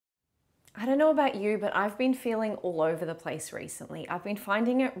I don't know about you, but I've been feeling all over the place recently. I've been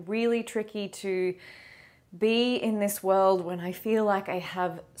finding it really tricky to be in this world when I feel like I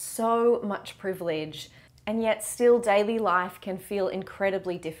have so much privilege, and yet still daily life can feel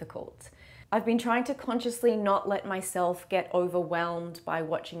incredibly difficult. I've been trying to consciously not let myself get overwhelmed by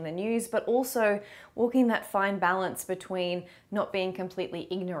watching the news, but also walking that fine balance between not being completely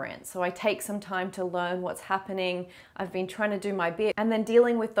ignorant. So I take some time to learn what's happening. I've been trying to do my bit, and then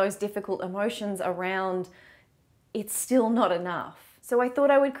dealing with those difficult emotions around it's still not enough. So I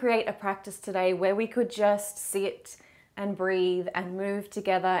thought I would create a practice today where we could just sit and breathe and move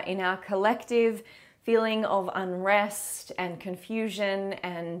together in our collective feeling of unrest and confusion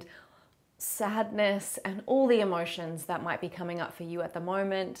and sadness and all the emotions that might be coming up for you at the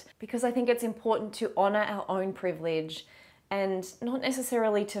moment, because I think it's important to honor our own privilege and not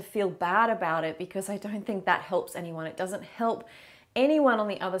necessarily to feel bad about it, because I don't think that helps anyone. It doesn't help anyone on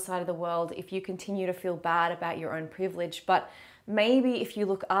the other side of the world if you continue to feel bad about your own privilege. But maybe if you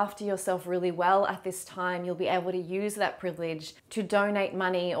look after yourself really well at this time, you'll be able to use that privilege to donate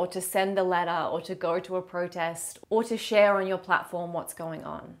money or to send a letter or to go to a protest or to share on your platform what's going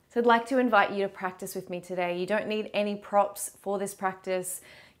on. So I'd like to invite you to practice with me today. You don't need any props for this practice.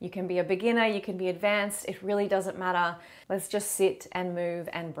 You can be a beginner, you can be advanced, it really doesn't matter. Let's just sit and move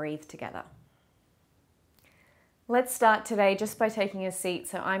and breathe together. Let's start today just by taking a seat.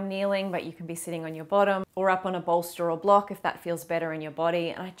 So I'm kneeling, but you can be sitting on your bottom or up on a bolster or block if that feels better in your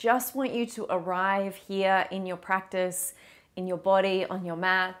body. And I just want you to arrive here in your practice, in your body, on your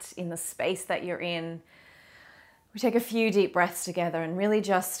mat, in the space that you're in. We take a few deep breaths together and really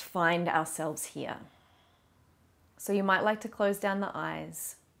just find ourselves here. So you might like to close down the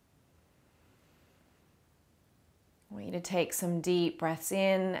eyes. I want you to take some deep breaths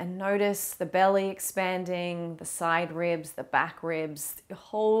in and notice the belly expanding, the side ribs, the back ribs, the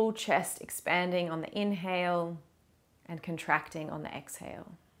whole chest expanding on the inhale and contracting on the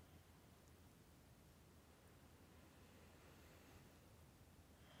exhale.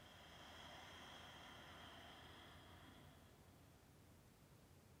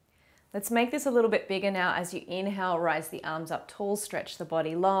 Let's make this a little bit bigger now. As you inhale, rise the arms up tall, stretch the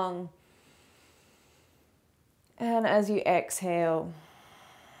body long. And as you exhale,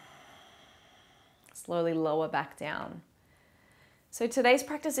 slowly lower back down. So today's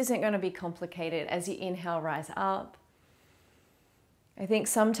practice isn't going to be complicated. As you inhale, rise up. I think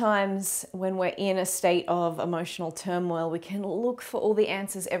sometimes when we're in a state of emotional turmoil, we can look for all the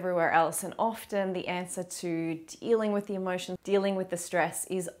answers everywhere else. And often the answer to dealing with the emotions, dealing with the stress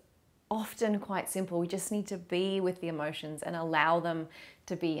is often quite simple. We just need to be with the emotions and allow them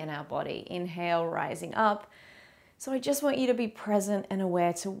to be in our body. Inhale, rising up. So I just want you to be present and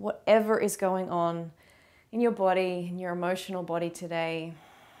aware to whatever is going on in your body, in your emotional body today.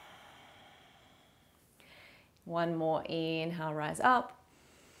 One more inhale, rise up.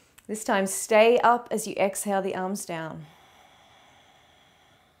 This time stay up as you exhale the arms down.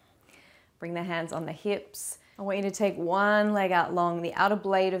 Bring the hands on the hips. I want you to take one leg out long. The outer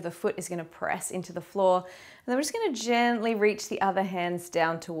blade of the foot is going to press into the floor. And then we're just going to gently reach the other hands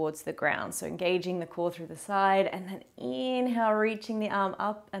down towards the ground. So engaging the core through the side, and then inhale, reaching the arm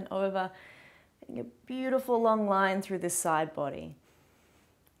up and over. Making a beautiful long line through this side body.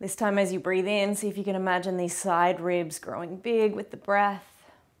 This time as you breathe in, see if you can imagine these side ribs growing big with the breath.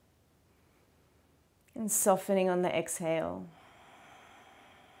 And softening on the exhale.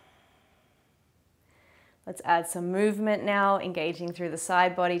 Let's add some movement now, engaging through the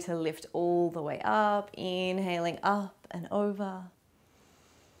side body to lift all the way up, inhaling up and over.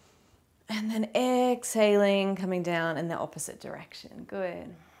 And then exhaling, coming down in the opposite direction.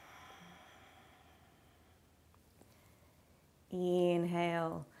 Good.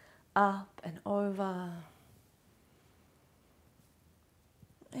 Inhale, up and over.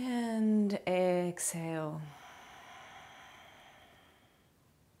 And exhale.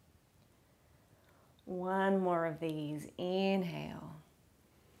 One more of these. Inhale.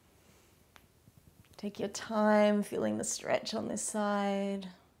 Take your time feeling the stretch on this side.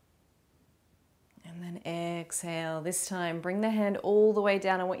 And then exhale. This time, bring the hand all the way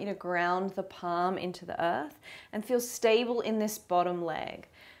down. I want you to ground the palm into the earth and feel stable in this bottom leg.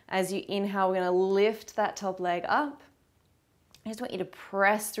 As you inhale, we're going to lift that top leg up. I just want you to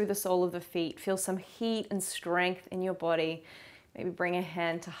press through the sole of the feet. Feel some heat and strength in your body. Maybe bring a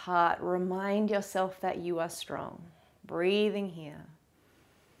hand to heart. Remind yourself that you are strong. Breathing here.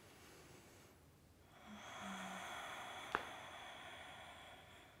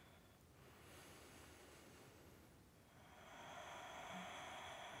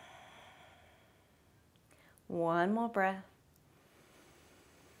 One more breath.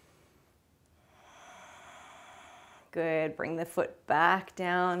 Good, bring the foot back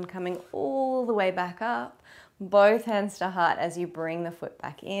down, coming all the way back up. Both hands to heart as you bring the foot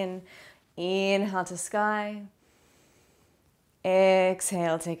back in. Inhale to sky.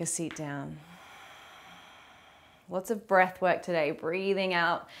 Exhale, take a seat down. Lots of breath work today, breathing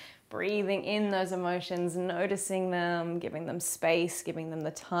out, breathing in those emotions, noticing them, giving them space, giving them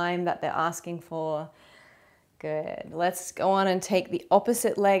the time that they're asking for. Good. Let's go on and take the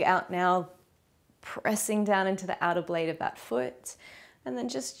opposite leg out now, pressing down into the outer blade of that foot, and then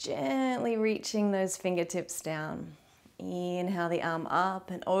just gently reaching those fingertips down. Inhale the arm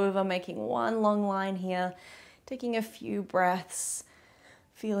up and over, making one long line here, taking a few breaths,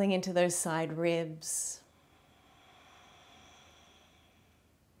 feeling into those side ribs.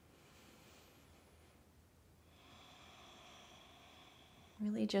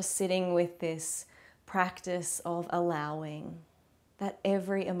 Really just sitting with this practice of allowing that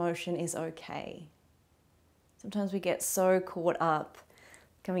every emotion is okay. Sometimes we get so caught up,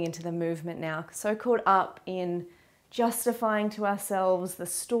 coming into the movement now, so caught up in justifying to ourselves the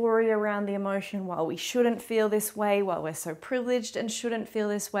story around the emotion, while we shouldn't feel this way, while we're so privileged and shouldn't feel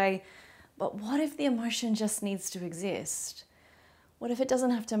this way. But what if the emotion just needs to exist? What if it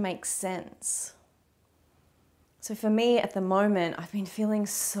doesn't have to make sense? So for me at the moment, I've been feeling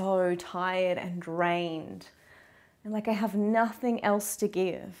so tired and drained, and like I have nothing else to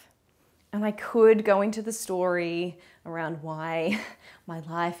give. And I could go into the story around why my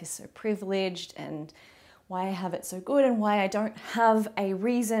life is so privileged and why I have it so good and why I don't have a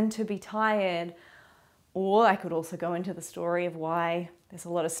reason to be tired. Or I could also go into the story of why there's a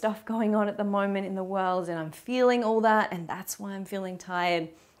lot of stuff going on at the moment in the world and I'm feeling all that and that's why I'm feeling tired.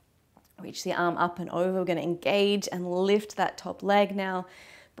 Reach the arm up and over. We're going to engage and lift that top leg now.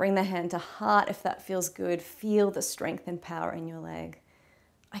 Bring the hand to heart if that feels good. Feel the strength and power in your leg.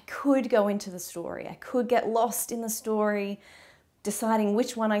 I could go into the story. I could get lost in the story, deciding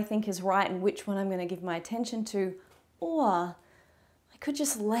which one I think is right and which one I'm going to give my attention to. Or I could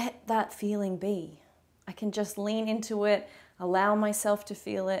just let that feeling be. I can just lean into it, allow myself to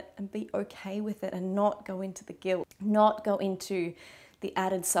feel it and be okay with it and not go into the guilt, not go into the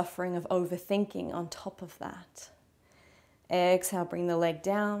added suffering of overthinking on top of that. Exhale, bring the leg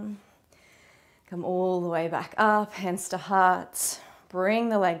down. Come all the way back up, hands to heart. Bring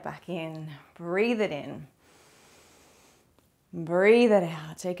the leg back in. Breathe it in. Breathe it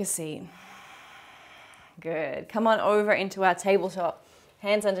out. Take a seat. Good. Come on over into our tabletop.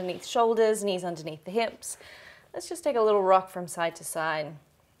 Hands underneath shoulders, knees underneath the hips. Let's just take a little rock from side to side.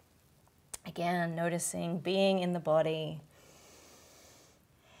 Again, noticing being in the body.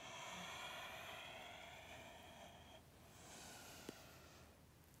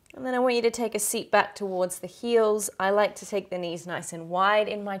 And then I want you to take a seat back towards the heels. I like to take the knees nice and wide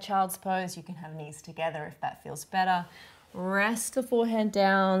in my child's pose. You can have knees together if that feels better. Rest the forehead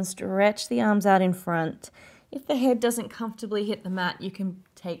down, stretch the arms out in front. If the head doesn't comfortably hit the mat, you can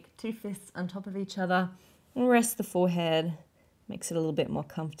take 2 fists on top of each other and rest the forehead. Makes it a little bit more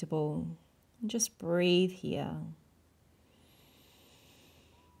comfortable. And just breathe here.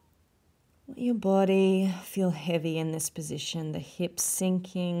 Let your body feel heavy in this position, the hips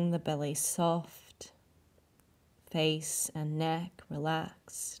sinking, the belly soft, face and neck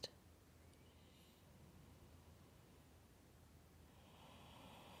relaxed.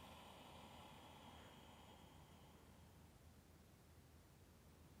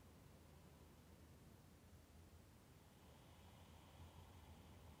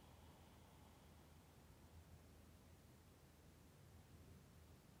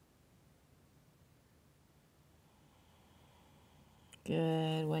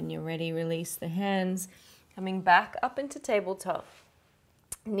 Good. When you're ready, release the hands. Coming back up into tabletop.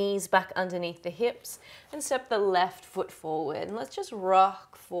 Knees back underneath the hips and step the left foot forward. And let's just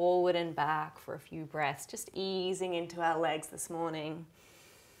rock forward and back for a few breaths, just easing into our legs this morning.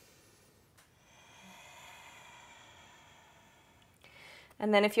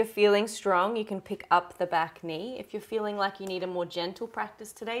 And then if you're feeling strong, you can pick up the back knee. If you're feeling like you need a more gentle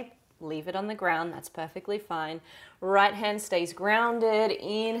practice today, leave it on the ground. That's perfectly fine. Right hand stays grounded.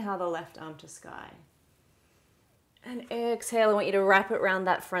 Inhale the left arm to sky. And exhale, I want you to wrap it around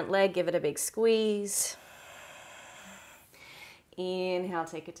that front leg. Give it a big squeeze. Inhale,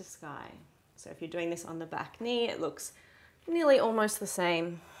 take it to sky. So if you're doing this on the back knee, it looks nearly almost the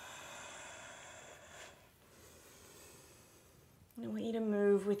same. I want you to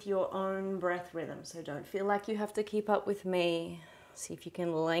move with your own breath rhythm, so don't feel like you have to keep up with me. See if you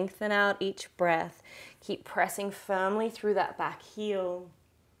can lengthen out each breath. Keep pressing firmly through that back heel.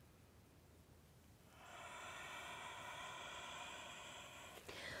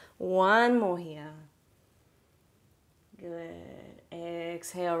 One more here. Good.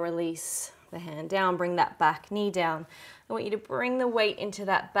 Exhale, release the hand down, bring that back knee down. I want you to bring the weight into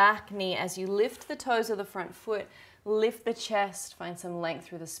that back knee as you lift the toes of the front foot, lift the chest, find some length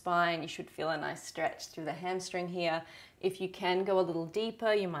through the spine. You should feel a nice stretch through the hamstring here. If you can go a little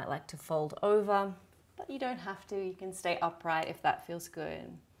deeper, you might like to fold over, but you don't have to. You can stay upright if that feels good.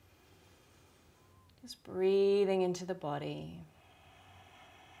 Just breathing into the body.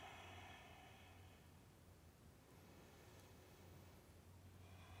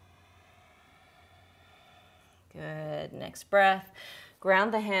 Good. Next breath.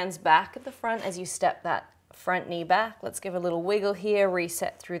 Ground the hands back at the front as you step that front knee back. Let's give a little wiggle here.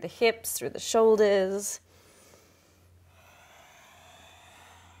 Reset through the hips, through the shoulders.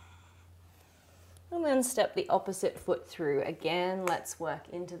 And then step the opposite foot through. Again, let's work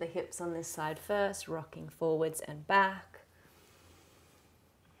into the hips on this side first, rocking forwards and back.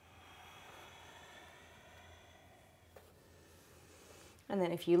 And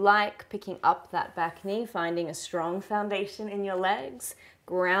then if you like, picking up that back knee, finding a strong foundation in your legs,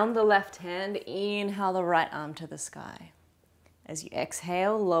 ground the left hand, inhale the right arm to the sky. As you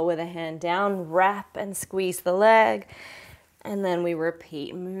exhale, lower the hand down, wrap and squeeze the leg, and then we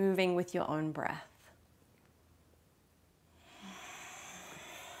repeat, moving with your own breath.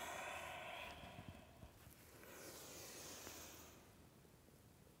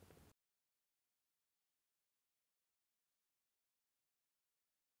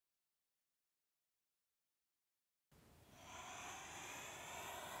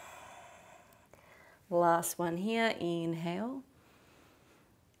 Last one here, inhale.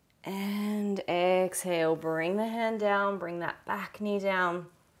 And exhale, bring the hand down, bring that back knee down,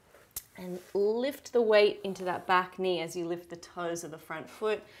 and lift the weight into that back knee as you lift the toes of the front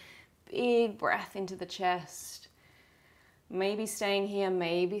foot. Big breath into the chest. Maybe staying here,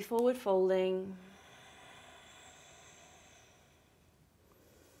 maybe forward folding.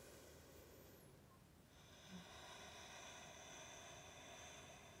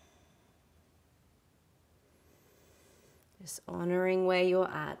 Just honoring where you're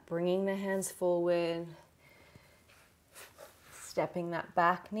at, bringing the hands forward, stepping that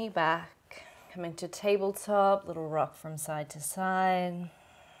back knee back, coming to tabletop, little rock from side to side.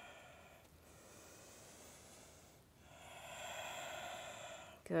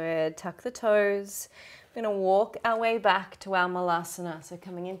 Good, tuck the toes. We're going to walk our way back to our malasana, so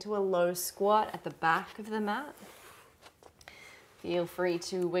coming into a low squat at the back of the mat. Feel free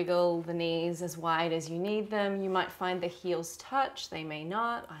to wiggle the knees as wide as you need them. You might find the heels touch, they may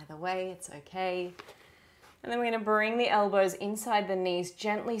not. Either way, it's okay. And then we're going to bring the elbows inside the knees,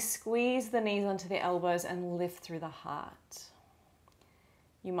 gently squeeze the knees onto the elbows and lift through the heart.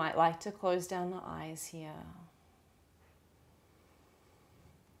 You might like to close down the eyes here.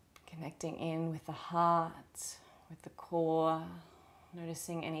 Connecting in with the heart, with the core,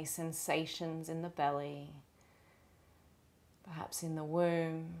 noticing any sensations in the belly. Perhaps in the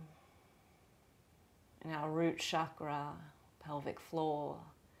womb, in our root chakra, pelvic floor.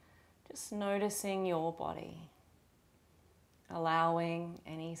 Just noticing your body, allowing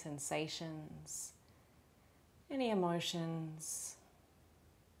any sensations, any emotions,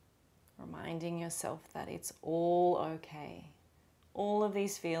 reminding yourself that it's all okay. All of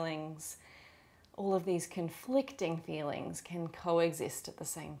these feelings, all of these conflicting feelings can coexist at the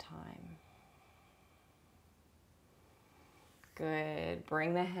same time. Good.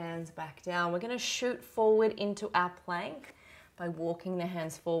 Bring the hands back down. We're going to shoot forward into our plank by walking the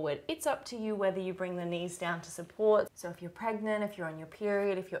hands forward. It's up to you whether you bring the knees down to support. So if you're pregnant, if you're on your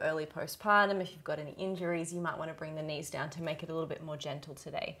period, if you're early postpartum, if you've got any injuries, you might want to bring the knees down to make it a little bit more gentle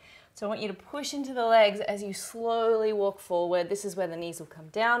today. So I want you to push into the legs as you slowly walk forward. This is where the knees will come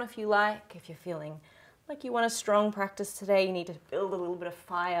down if you like. If you're feeling like you want a strong practice today, you need to build a little bit of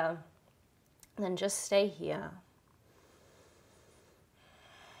fire. And then just stay here.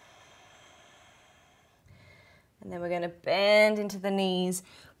 And then we're going to bend into the knees,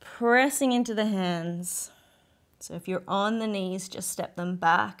 pressing into the hands. So if you're on the knees, just step them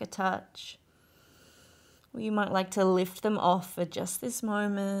back a touch. Or you might like to lift them off for just this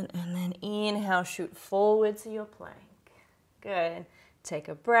moment. And then inhale, shoot forward to your plank. Good. Take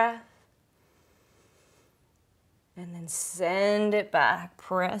a breath. And then send it back.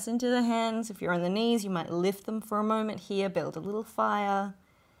 Press into the hands. If you're on the knees, you might lift them for a moment here, build a little fire.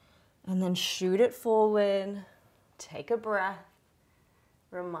 And then shoot it forward. Take a breath.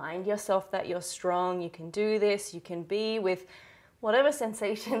 Remind yourself that you're strong. You can do this. You can be with whatever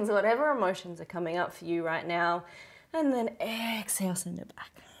sensations, whatever emotions are coming up for you right now. And then exhale, send it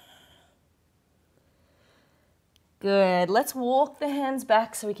back. Good. Let's walk the hands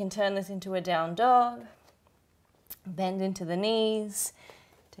back so we can turn this into a down dog. Bend into the knees.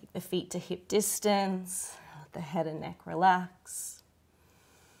 Take the feet to hip distance. Let the head and neck relax.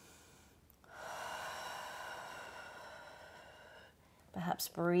 Perhaps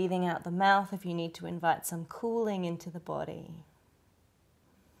breathing out the mouth if you need to invite some cooling into the body.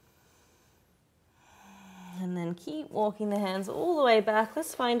 And then keep walking the hands all the way back.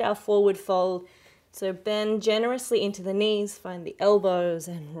 Let's find our forward fold. So bend generously into the knees, find the elbows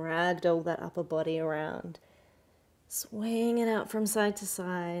and ragdoll that upper body around. Swaying it out from side to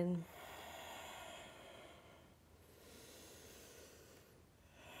side.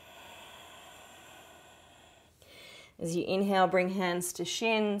 As you inhale, bring hands to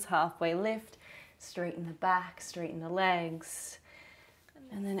shins, halfway lift, straighten the back, straighten the legs,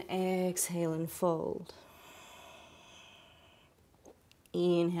 and then exhale and fold.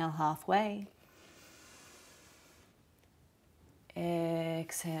 Inhale halfway.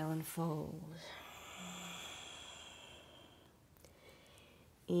 Exhale and fold.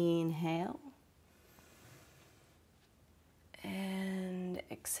 Inhale. And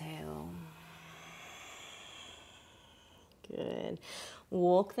exhale. Good.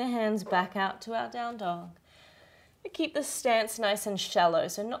 Walk the hands back out to our down dog. Keep the stance nice and shallow,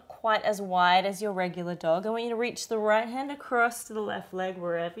 so not quite as wide as your regular dog. I want you to reach the right hand across to the left leg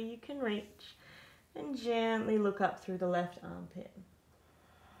wherever you can reach, and gently look up through the left armpit.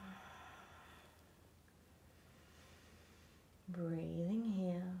 Breathing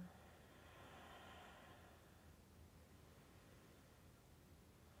here.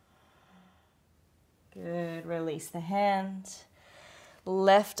 Good. Release the hand.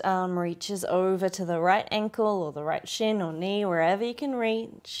 Left arm reaches over to the right ankle or the right shin or knee, wherever you can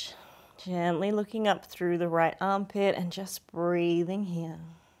reach. Gently looking up through the right armpit and just breathing here.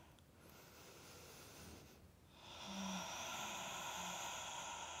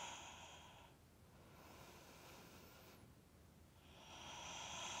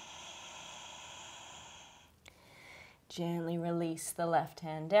 Gently release the left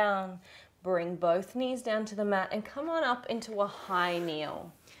hand down. Bring both knees down to the mat and come on up into a high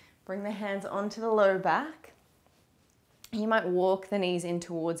kneel. Bring the hands onto the low back. You might walk the knees in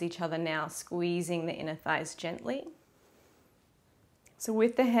towards each other now, squeezing the inner thighs gently. So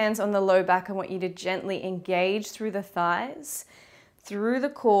with the hands on the low back, I want you to gently engage through the thighs, through the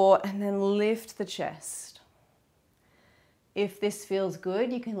core, and then lift the chest. If this feels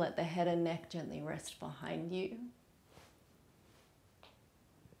good, you can let the head and neck gently rest behind you.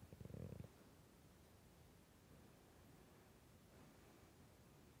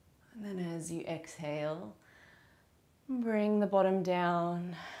 And then as you exhale, bring the bottom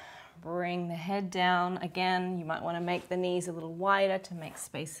down, bring the head down. Again, you might want to make the knees a little wider to make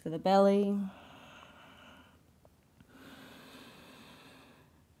space for the belly.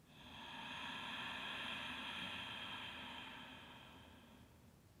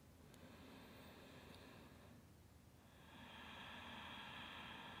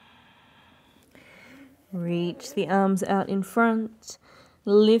 Reach the arms out in front.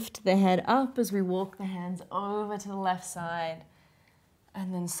 Lift the head up as we walk the hands over to the left side.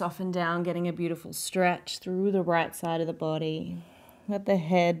 And then soften down, getting a beautiful stretch through the right side of the body. Let the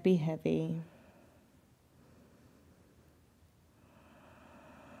head be heavy.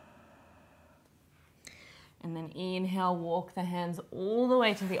 And then inhale, walk the hands all the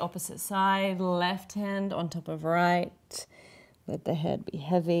way to the opposite side. Left hand on top of right. Let the head be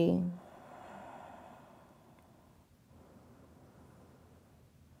heavy.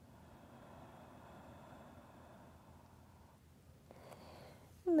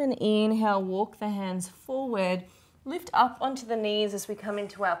 And then inhale, walk the hands forward, lift up onto the knees as we come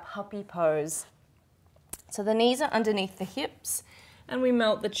into our puppy pose. So the knees are underneath the hips and we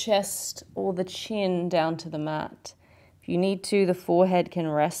melt the chest or the chin down to the mat. If you need to, the forehead can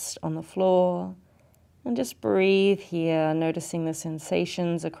rest on the floor. And just breathe here, noticing the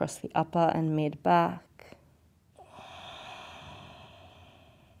sensations across the upper and mid back.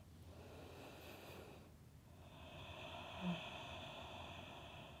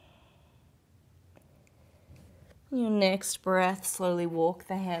 Your next breath, slowly walk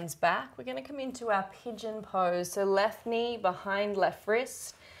the hands back. We're going to come into our pigeon pose. So left knee behind left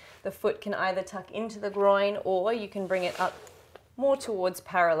wrist. The foot can either tuck into the groin or you can bring it up more towards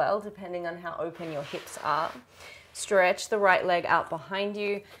parallel, depending on how open your hips are. Stretch the right leg out behind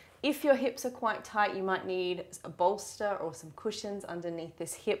you. If your hips are quite tight, you might need a bolster or some cushions underneath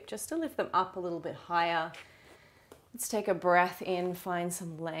this hip just to lift them up a little bit higher. Let's take a breath in, find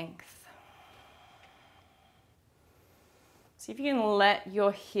some length. See if you can let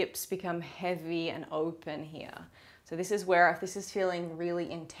your hips become heavy and open here. So this is where, if this is feeling really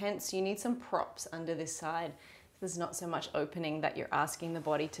intense, you need some props under this side. There's not so much opening that you're asking the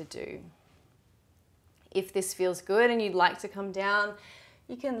body to do. If this feels good and you'd like to come down,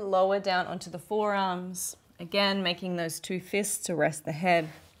 you can lower down onto the forearms. Again, making those two fists to rest the head,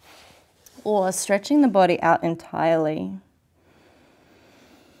 or stretching the body out entirely.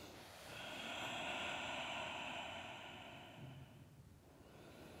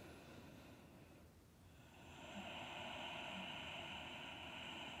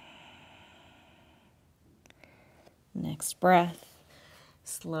 Next breath,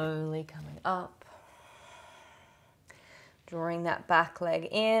 slowly coming up. Drawing that back leg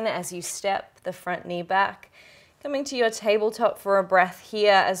in as you step the front knee back. Coming to your tabletop for a breath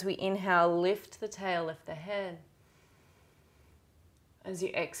here as we inhale, lift the tail, lift the head. As you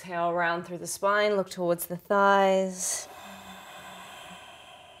exhale, round through the spine, look towards the thighs.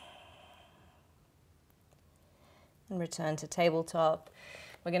 And return to tabletop.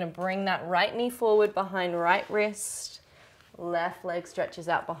 We're going to bring that right knee forward behind right wrist. Left leg stretches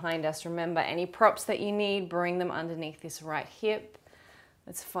out behind us. Remember, any props that you need, bring them underneath this right hip.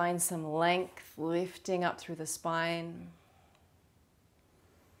 Let's find some length, lifting up through the spine.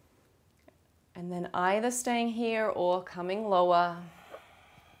 And then either staying here or coming lower.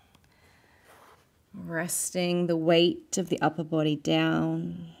 Resting the weight of the upper body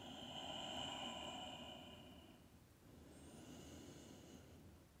down.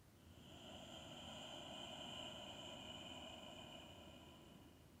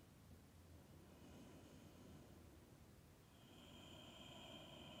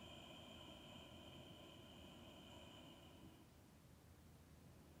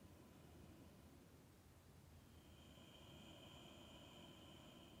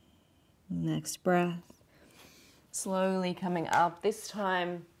 Next breath, slowly coming up. This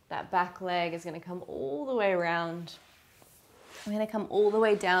time, that back leg is going to come all the way around. We're going to come all the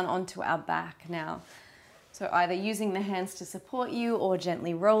way down onto our back now. So either using the hands to support you or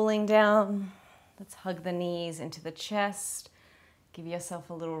gently rolling down. Let's hug the knees into the chest. Give yourself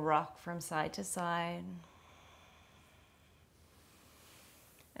a little rock from side to side.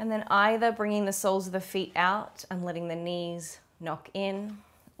 And then either bringing the soles of the feet out and letting the knees knock in,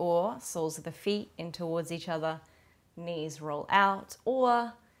 or soles of the feet in towards each other, knees roll out,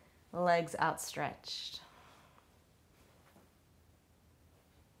 or legs outstretched.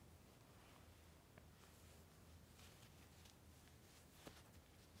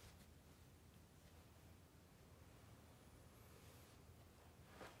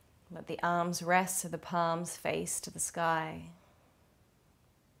 Let the arms rest so the palms face to the sky.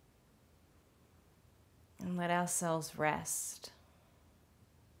 And let ourselves rest,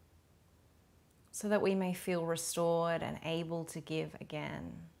 so that we may feel restored and able to give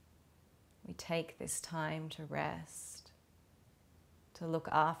again. We take this time to rest, to look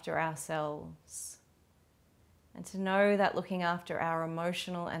after ourselves, and to know that looking after our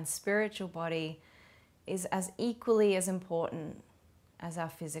emotional and spiritual body is as equally as important as our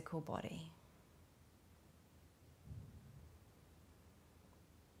physical body.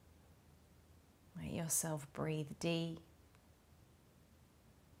 Let yourself breathe deep.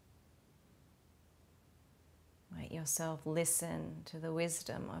 Let yourself listen to the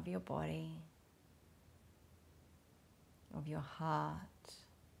wisdom of your body, of your heart,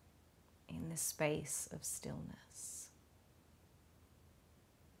 in this space of stillness.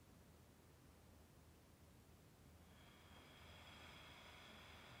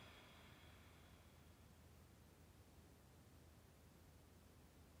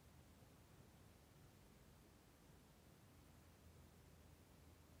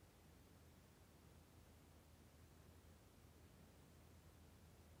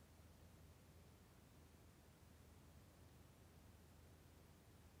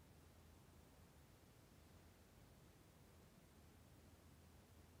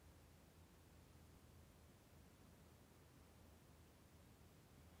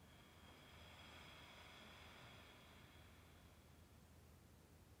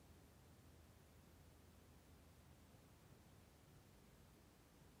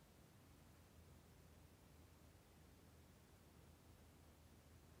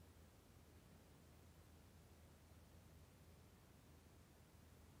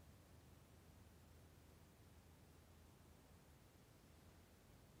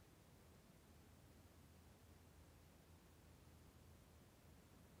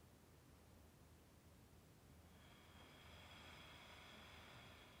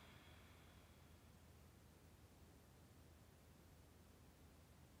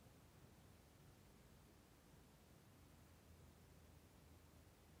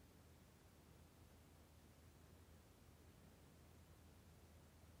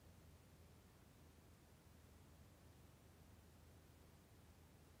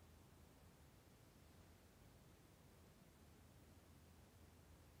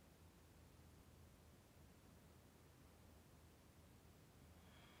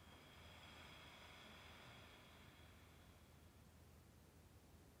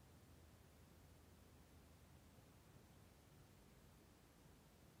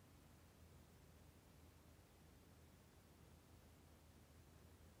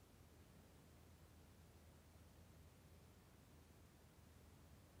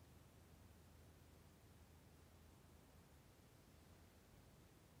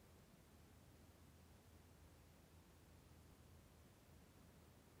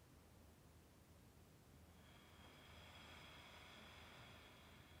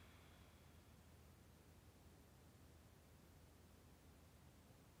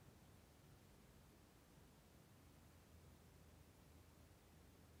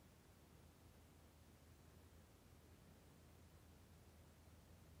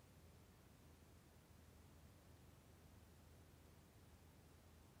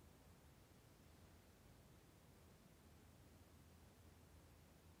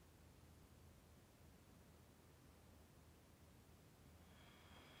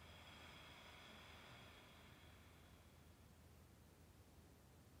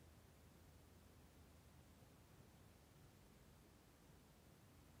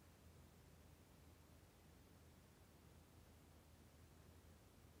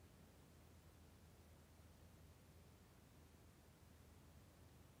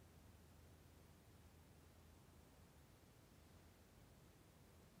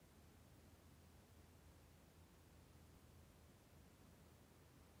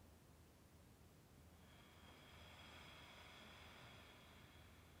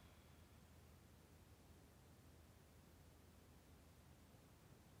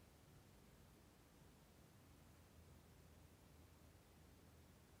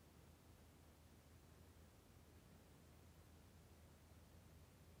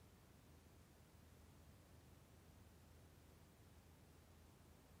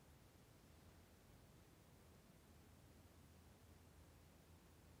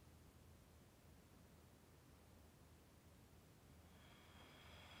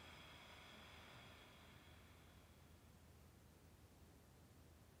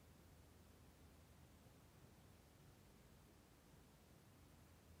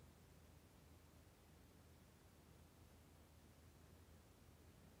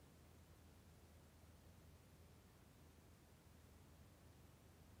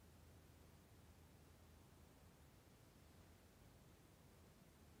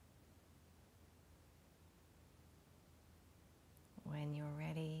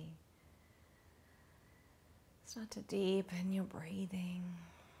 Start to deepen your breathing.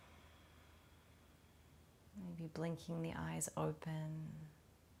 Maybe blinking the eyes open.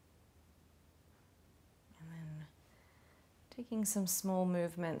 And then taking some small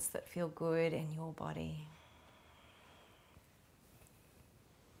movements that feel good in your body.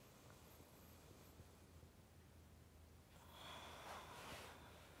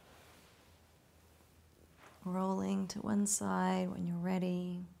 Rolling to one side when you're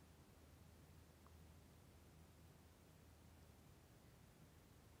ready.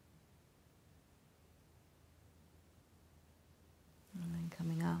 And then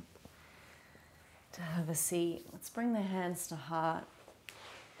coming up to have a seat. Let's bring the hands to heart.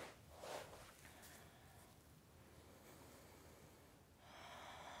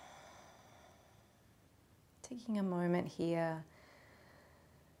 Taking a moment here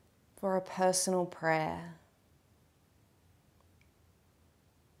for a personal prayer.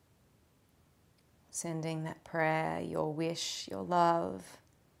 Sending that prayer, your wish, your love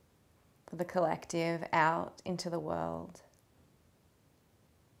for the collective out into the world.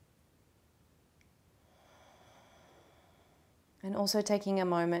 And also taking a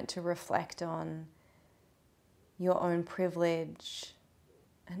moment to reflect on your own privilege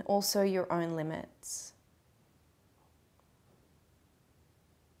and also your own limits.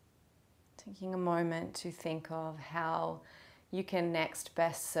 Taking a moment to think of how you can next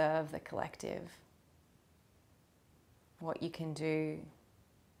best serve the collective. What you can do.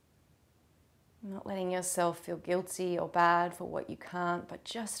 Not letting yourself feel guilty or bad for what you can't, but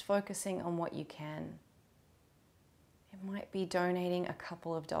just focusing on what you can. It might be donating a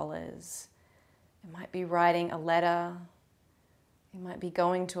couple of dollars. It might be writing a letter. It might be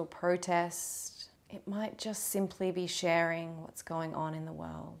going to a protest. It might just simply be sharing what's going on in the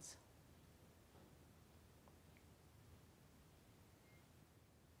world.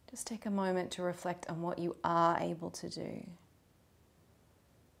 Just take a moment to reflect on what you are able to do.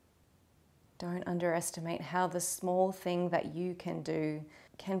 Don't underestimate how the small thing that you can do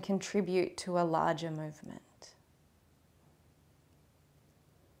can contribute to a larger movement.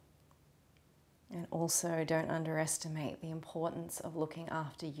 And also don't underestimate the importance of looking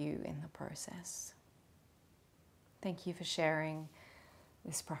after you in the process. Thank you for sharing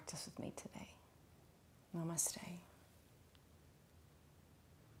this practice with me today. Namaste.